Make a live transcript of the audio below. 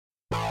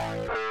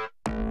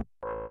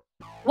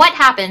What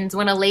happens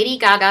when a Lady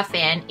Gaga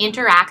fan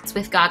interacts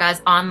with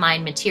Gaga's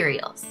online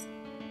materials?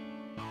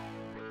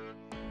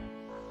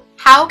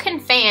 How can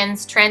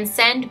fans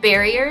transcend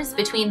barriers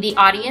between the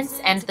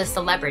audience and the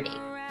celebrity?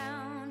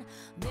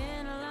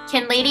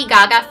 Can Lady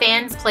Gaga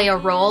fans play a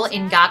role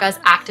in Gaga's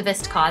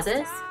activist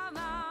causes?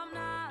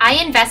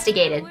 I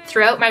investigated,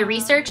 throughout my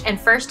research and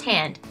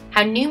firsthand,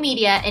 how new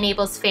media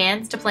enables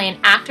fans to play an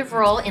active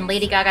role in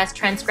Lady Gaga's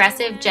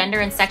transgressive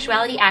gender and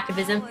sexuality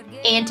activism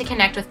and to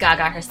connect with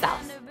Gaga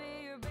herself.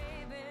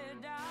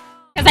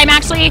 Because I'm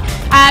actually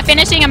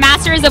finishing a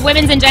Master's of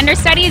Women's and Gender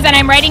Studies, and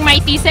I'm writing my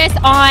thesis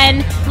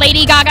on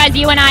Lady Gaga's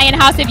You and I and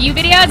House of You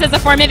videos as a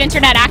form of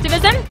internet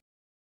activism.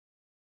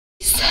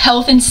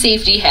 Health and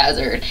safety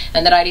hazard,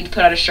 and that I need to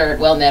put on a shirt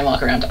while men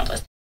walk around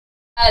topless.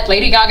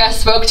 Lady Gaga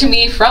spoke to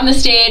me from the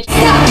stage.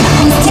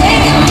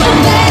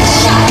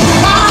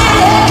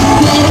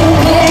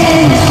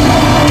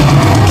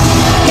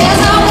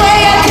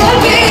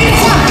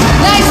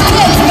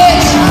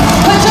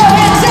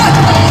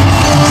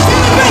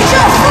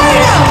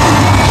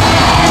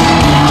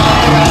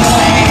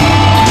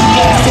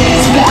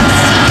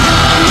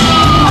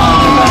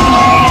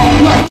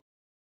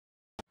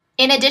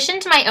 In addition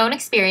to my own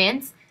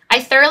experience, I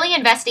thoroughly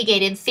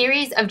investigated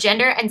theories of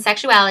gender and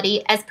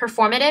sexuality as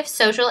performative,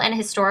 social, and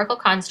historical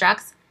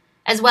constructs,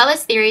 as well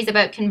as theories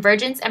about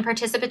convergence and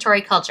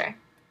participatory culture.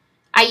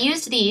 I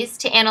used these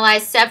to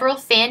analyze several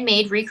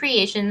fan-made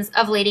recreations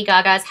of Lady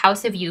Gaga's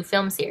House of You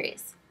film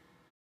series.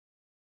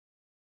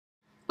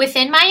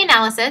 Within my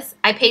analysis,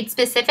 I paid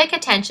specific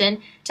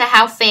attention to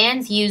how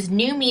fans use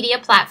new media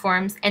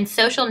platforms and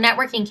social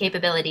networking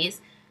capabilities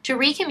to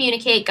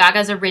recommunicate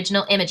Gaga's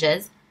original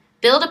images,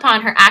 build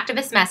upon her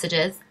activist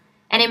messages,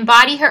 and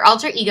embody her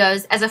alter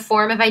egos as a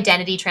form of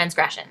identity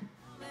transgression.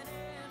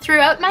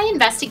 Throughout my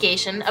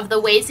investigation of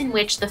the ways in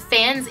which the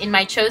fans in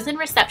my chosen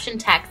reception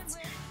texts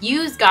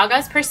use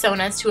Gaga's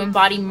personas to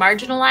embody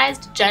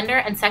marginalized gender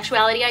and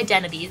sexuality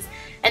identities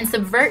and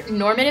subvert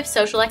normative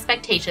social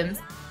expectations,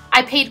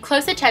 I paid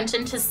close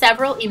attention to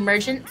several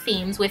emergent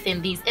themes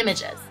within these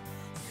images.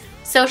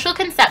 Social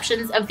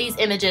conceptions of these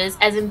images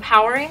as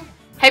empowering,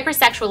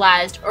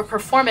 hypersexualized, or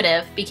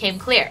performative became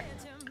clear.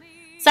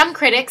 Some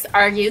critics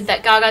argued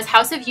that Gaga's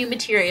House of You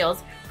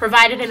materials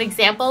provided an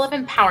example of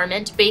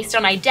empowerment based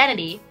on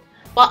identity,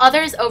 while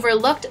others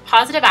overlooked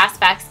positive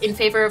aspects in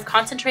favor of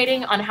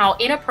concentrating on how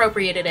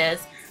inappropriate it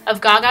is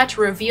of Gaga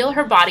to reveal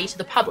her body to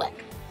the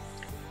public.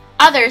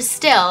 Others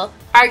still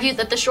argued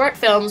that the short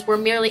films were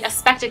merely a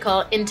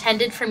spectacle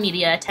intended for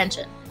media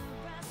attention.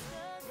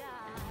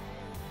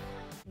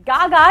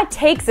 Gaga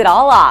takes it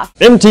all off.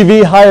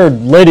 MTV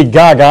hired Lady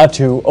Gaga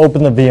to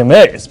open the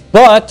VMAs,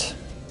 but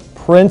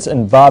Prince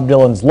and Bob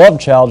Dylan's love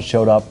child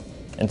showed up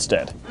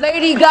instead.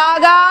 Lady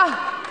Gaga,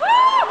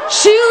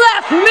 she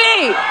left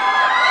me.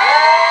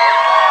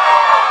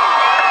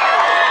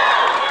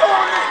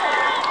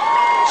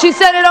 She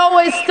said it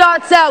always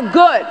starts out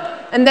good,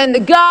 and then the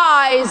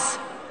guys,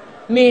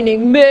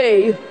 meaning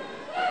me,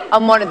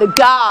 I'm one of the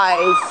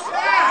guys,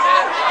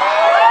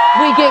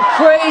 we get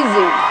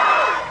crazy.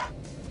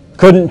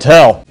 Couldn't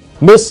tell.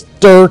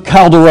 Mr.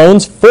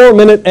 Calderon's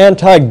 4-minute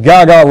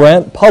anti-Gaga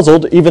rant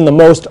puzzled even the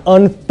most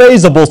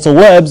unfazable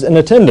celebs in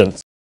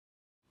attendance.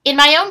 In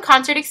my own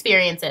concert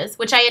experiences,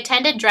 which I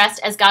attended dressed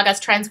as Gaga's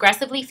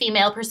transgressively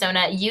female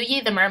persona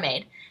Yuyi the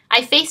Mermaid,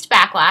 I faced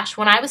backlash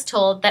when I was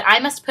told that I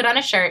must put on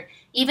a shirt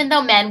even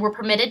though men were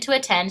permitted to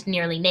attend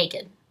nearly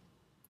naked.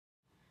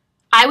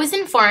 I was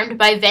informed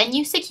by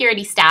venue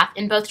security staff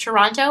in both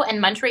Toronto and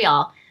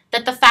Montreal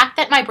that the fact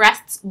that my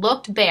breasts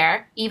looked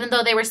bare, even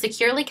though they were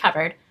securely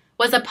covered,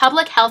 was a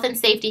public health and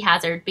safety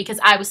hazard because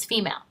I was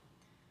female.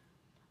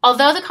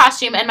 Although the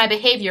costume and my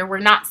behavior were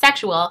not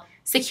sexual,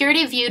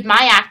 security viewed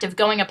my act of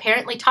going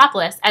apparently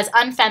topless as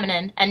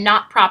unfeminine and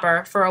not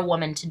proper for a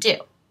woman to do.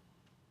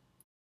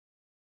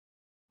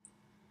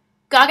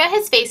 Gaga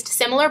has faced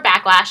similar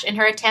backlash in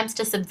her attempts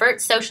to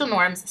subvert social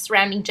norms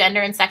surrounding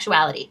gender and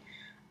sexuality,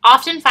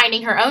 often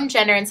finding her own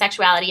gender and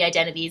sexuality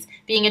identities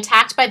being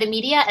attacked by the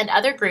media and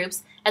other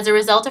groups as a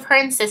result of her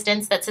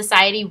insistence that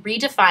society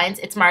redefines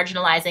its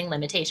marginalizing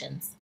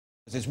limitations.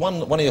 There's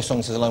one of your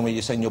songs is a line where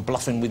you're saying you're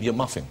bluffing with your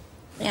muffin.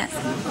 Yes.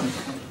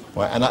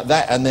 Right,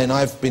 and then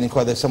I've been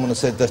inquired, there's someone who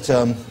said that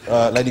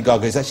Lady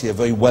Gaga is actually a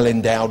very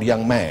well-endowed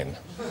young man. And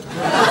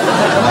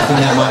I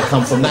think that might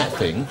come from that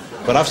thing.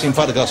 But I've seen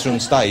photographs from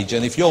stage,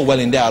 and if you're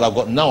well-endowed, I've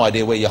got no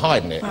idea where you're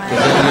hiding it.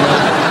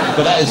 Right.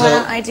 But that is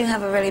well, I do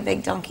have a really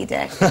big donkey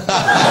dick.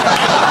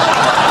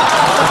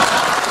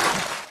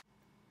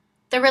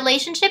 The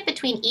relationship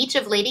between each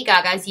of Lady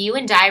Gaga's You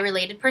and I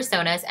related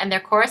personas and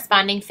their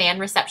corresponding fan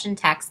reception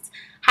texts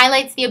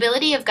highlights the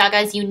ability of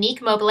Gaga's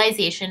unique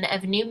mobilization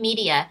of new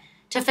media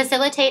to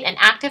facilitate an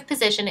active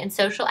position in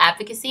social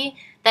advocacy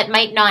that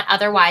might not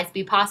otherwise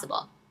be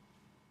possible.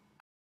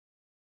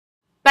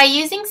 By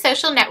using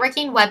social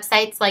networking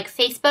websites like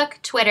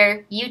Facebook,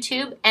 Twitter,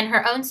 YouTube, and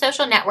her own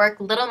social network,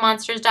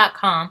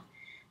 littlemonsters.com,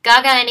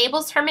 Gaga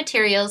enables her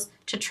materials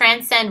to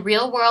transcend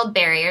real-world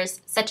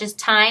barriers such as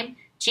time,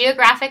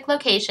 geographic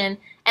location,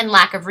 and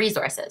lack of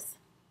resources.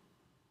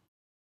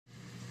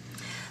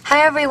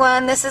 Hi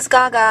everyone, this is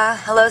Gaga.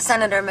 Hello,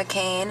 Senator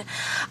McCain.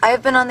 I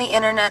have been on the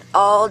internet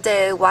all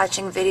day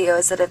watching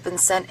videos that have been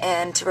sent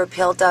in to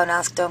repeal Don't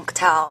Ask, Don't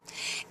Tell.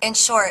 In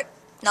short,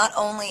 not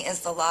only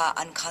is the law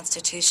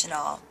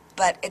unconstitutional,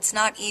 but it's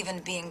not even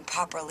being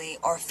properly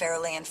or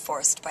fairly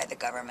enforced by the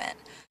government.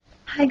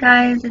 Hi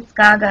guys, it's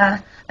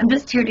Gaga. I'm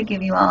just here to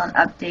give you all an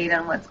update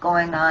on what's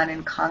going on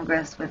in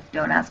Congress with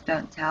Don't Ask,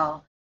 Don't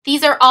Tell.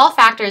 These are all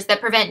factors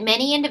that prevent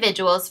many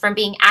individuals from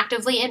being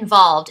actively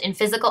involved in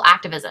physical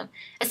activism,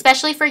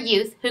 especially for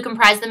youth who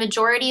comprise the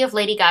majority of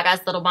Lady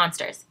Gaga's Little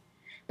Monsters.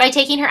 By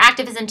taking her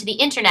activism to the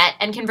internet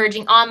and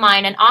converging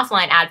online and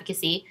offline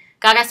advocacy,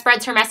 Gaga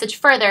spreads her message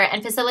further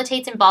and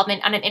facilitates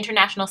involvement on an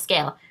international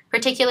scale,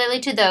 particularly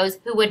to those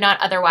who would not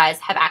otherwise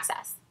have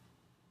access.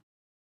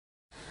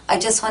 I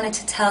just wanted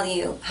to tell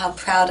you how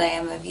proud I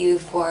am of you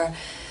for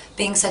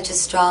being such a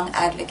strong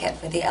advocate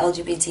for the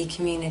LGBT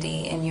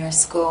community in your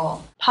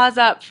school. Pause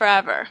up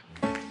forever.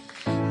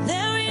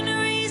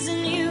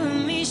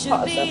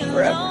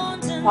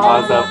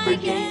 Pause up for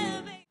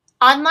Jane.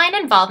 Online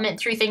involvement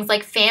through things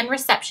like fan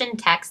reception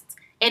texts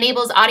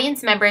enables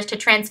audience members to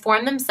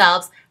transform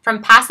themselves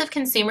from passive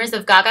consumers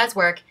of Gaga's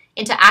work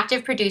into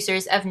active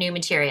producers of new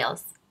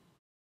materials.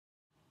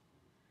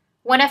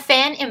 When a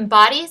fan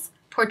embodies,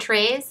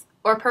 portrays,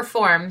 or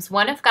performs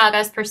one of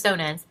Gaga's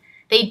personas,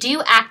 they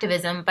do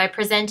activism by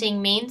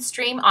presenting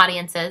mainstream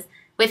audiences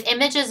with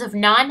images of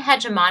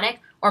non-hegemonic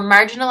or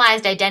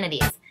marginalized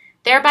identities,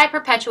 thereby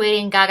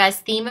perpetuating Gaga's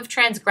theme of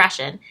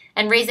transgression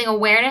and raising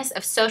awareness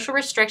of social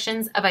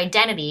restrictions of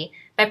identity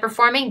by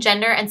performing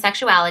gender and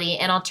sexuality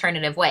in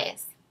alternative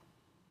ways.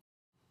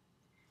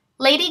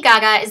 Lady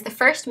Gaga is the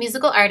first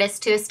musical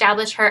artist to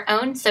establish her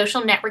own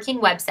social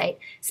networking website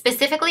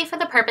specifically for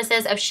the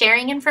purposes of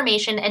sharing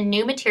information and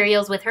new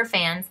materials with her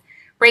fans,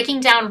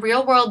 breaking down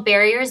real-world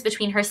barriers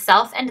between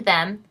herself and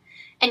them,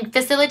 and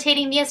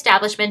facilitating the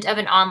establishment of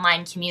an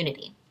online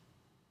community.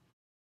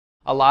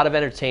 A lot of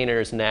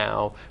entertainers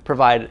now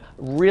provide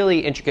really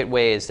intricate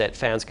ways that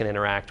fans can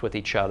interact with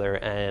each other,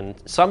 and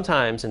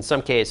sometimes, in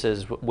some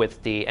cases,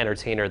 with the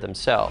entertainer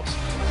themselves.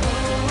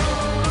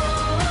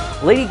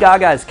 Lady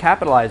Gaga is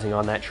capitalizing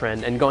on that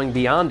trend and going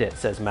beyond it,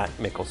 says Matt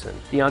Mickelson,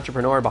 the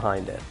entrepreneur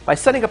behind it, by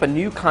setting up a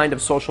new kind of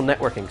social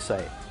networking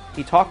site.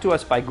 He talked to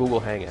us by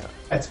Google Hangout.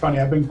 It's funny,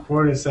 I've been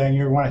quoted as saying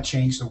you want to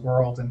change the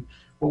world, and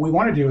what we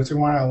want to do is we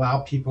want to allow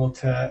people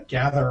to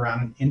gather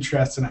around an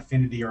interest, an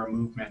affinity, or a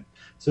movement.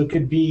 So it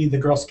could be the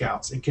Girl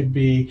Scouts, it could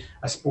be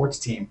a sports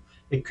team,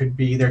 it could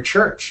be their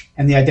church,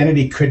 and the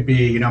identity could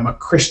be, I'm a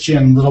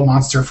Christian little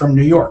monster from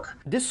New York.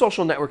 This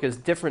social network is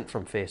different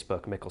from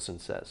Facebook, Mickelson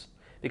says,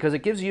 because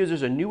it gives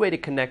users a new way to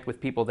connect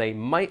with people they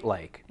might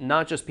like,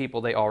 not just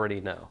people they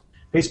already know.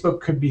 Facebook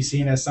could be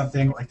seen as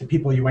something like the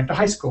people you went to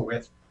high school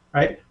with,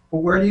 right?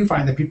 Well, where do you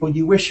find the people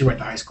you wish you went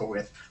to high school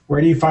with? Where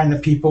do you find the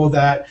people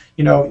that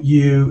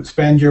you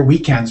spend your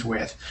weekends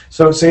with?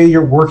 So say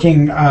you're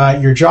working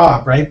your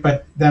job, right?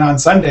 But then on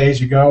Sundays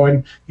you go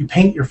and you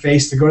paint your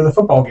face to go to the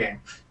football game.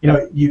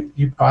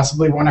 You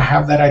possibly want to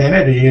have that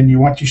identity, and you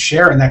want to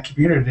share in that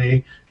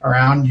community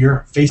around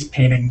your face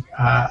painting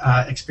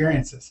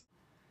experiences.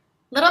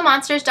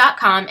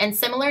 LittleMonsters.com and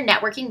similar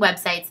networking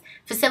websites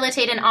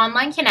facilitate an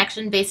online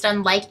connection based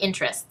on like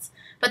interests.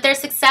 But their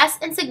success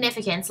and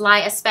significance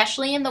lie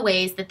especially in the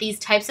ways that these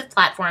types of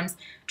platforms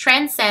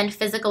transcend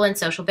physical and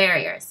social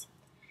barriers.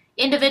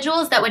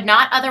 Individuals that would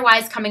not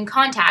otherwise come in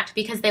contact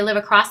because they live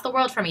across the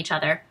world from each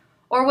other,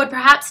 or would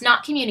perhaps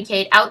not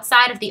communicate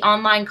outside of the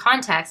online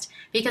context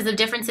because of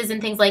differences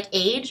in things like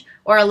age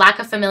or a lack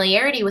of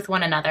familiarity with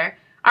one another,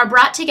 are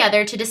brought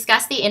together to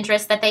discuss the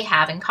interests that they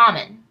have in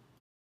common.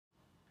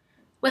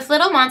 With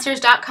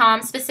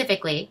LittleMonsters.com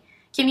specifically,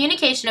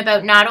 communication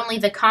about not only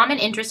the common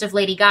interest of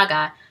Lady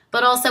Gaga,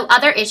 but also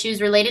other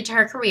issues related to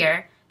her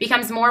career,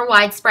 becomes more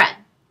widespread.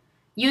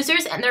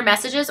 Users and their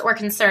messages or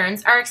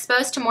concerns are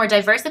exposed to more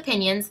diverse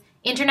opinions,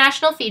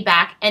 international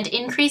feedback, and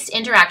increased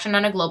interaction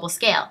on a global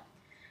scale.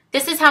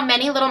 This is how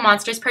many Little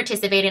Monsters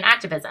participate in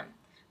activism,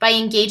 by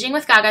engaging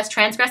with Gaga's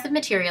transgressive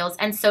materials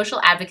and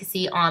social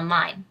advocacy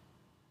online.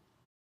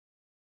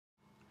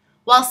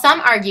 While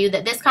some argue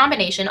that this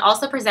combination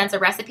also presents a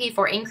recipe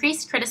for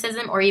increased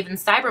criticism or even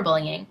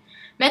cyberbullying,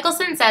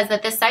 Mickelson says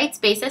that the site's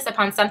basis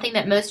upon something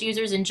that most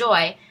users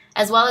enjoy,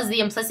 as well as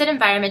the implicit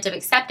environment of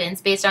acceptance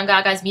based on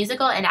Gaga's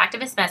musical and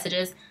activist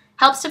messages,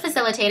 helps to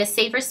facilitate a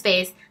safer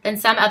space than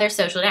some other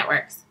social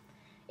networks.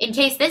 In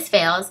case this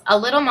fails, a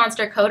Little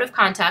Monster code of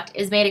conduct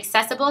is made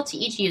accessible to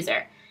each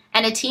user,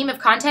 and a team of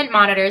content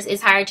monitors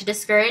is hired to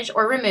discourage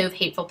or remove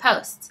hateful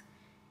posts.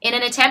 In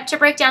an attempt to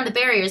break down the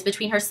barriers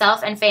between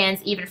herself and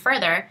fans even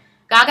further,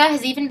 Gaga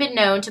has even been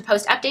known to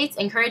post updates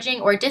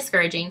encouraging or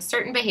discouraging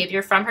certain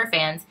behavior from her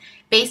fans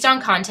based on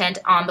content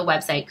on the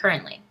website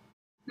currently.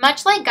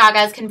 Much like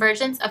Gaga's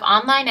convergence of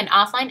online and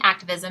offline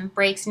activism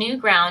breaks new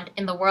ground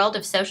in the world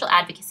of social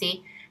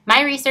advocacy,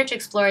 my research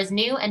explores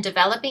new and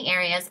developing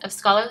areas of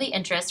scholarly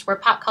interest where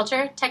pop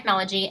culture,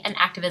 technology, and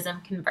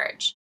activism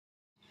converge.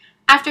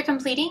 After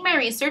completing my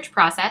research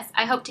process,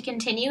 I hope to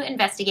continue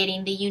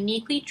investigating the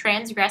uniquely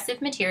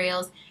transgressive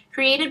materials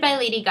created by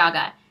Lady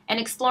Gaga, and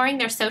exploring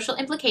their social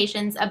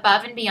implications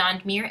above and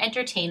beyond mere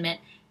entertainment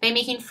by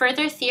making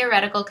further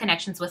theoretical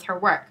connections with her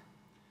work.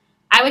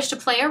 I wish to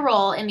play a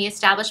role in the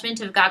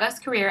establishment of Gaga's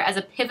career as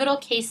a pivotal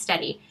case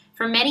study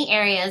for many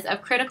areas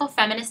of critical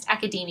feminist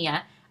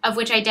academia, of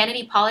which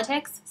identity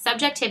politics,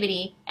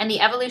 subjectivity, and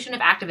the evolution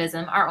of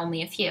activism are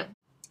only a few.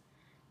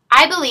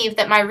 I believe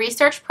that my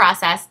research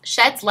process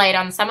sheds light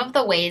on some of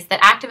the ways that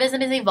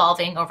activism is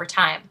evolving over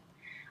time.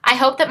 I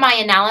hope that my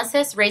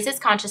analysis raises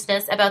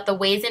consciousness about the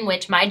ways in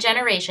which my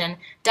generation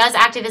does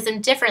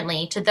activism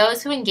differently to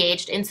those who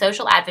engaged in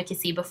social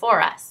advocacy before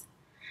us.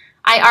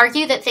 I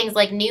argue that things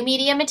like new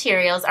media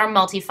materials are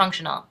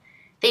multifunctional.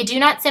 They do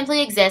not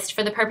simply exist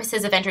for the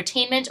purposes of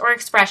entertainment or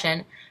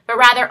expression, but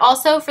rather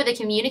also for the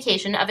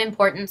communication of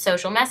important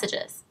social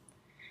messages.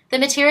 The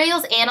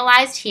materials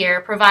analyzed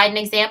here provide an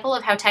example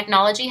of how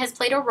technology has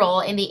played a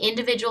role in the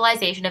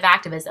individualization of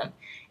activism,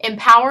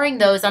 empowering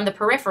those on the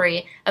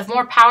periphery of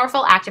more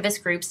powerful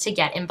activist groups to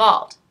get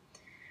involved.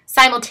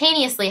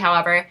 Simultaneously,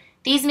 however,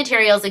 these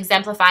materials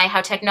exemplify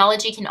how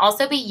technology can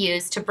also be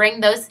used to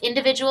bring those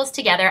individuals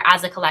together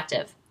as a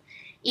collective.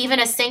 Even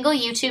a single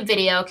YouTube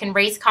video can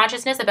raise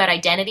consciousness about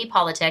identity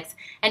politics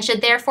and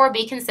should therefore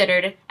be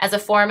considered as a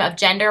form of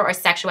gender or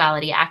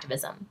sexuality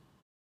activism.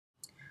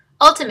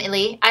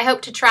 Ultimately, I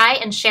hope to try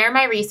and share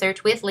my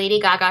research with Lady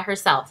Gaga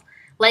herself,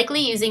 likely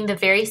using the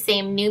very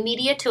same new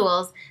media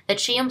tools that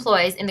she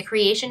employs in the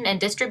creation and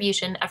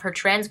distribution of her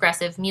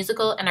transgressive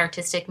musical and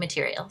artistic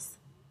materials.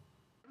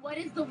 What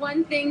is the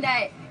one thing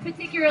that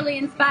particularly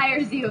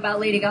inspires you about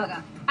Lady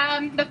Gaga?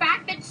 The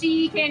fact that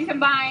she can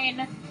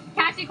combine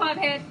catchy club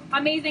hits,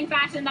 amazing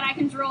fashion that I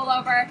can drool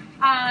over,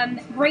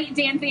 great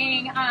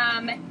dancing,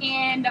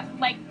 and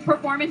like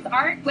performance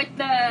art with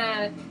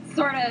the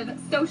sort of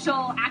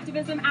social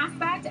activism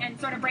aspect and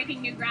sort of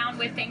breaking new ground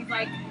with things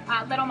like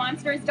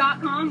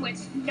littlemonsters.com, which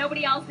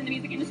nobody else in the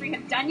music industry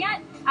has done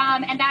yet.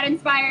 And that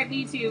inspired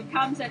me to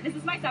come to, this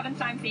is my 7th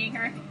time seeing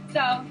her, so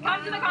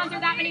come to the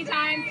concert that many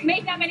times,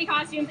 make that many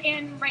costumes,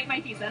 and write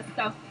my thesis.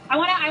 So I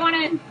want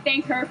to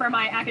thank her for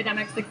my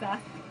academic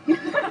success.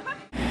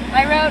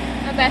 I wrote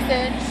a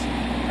message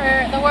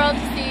for the world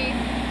to see,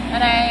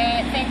 and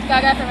I thanked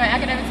Gaga for my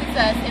academic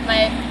success in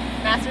my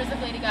Masters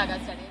of Lady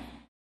Gaga studies.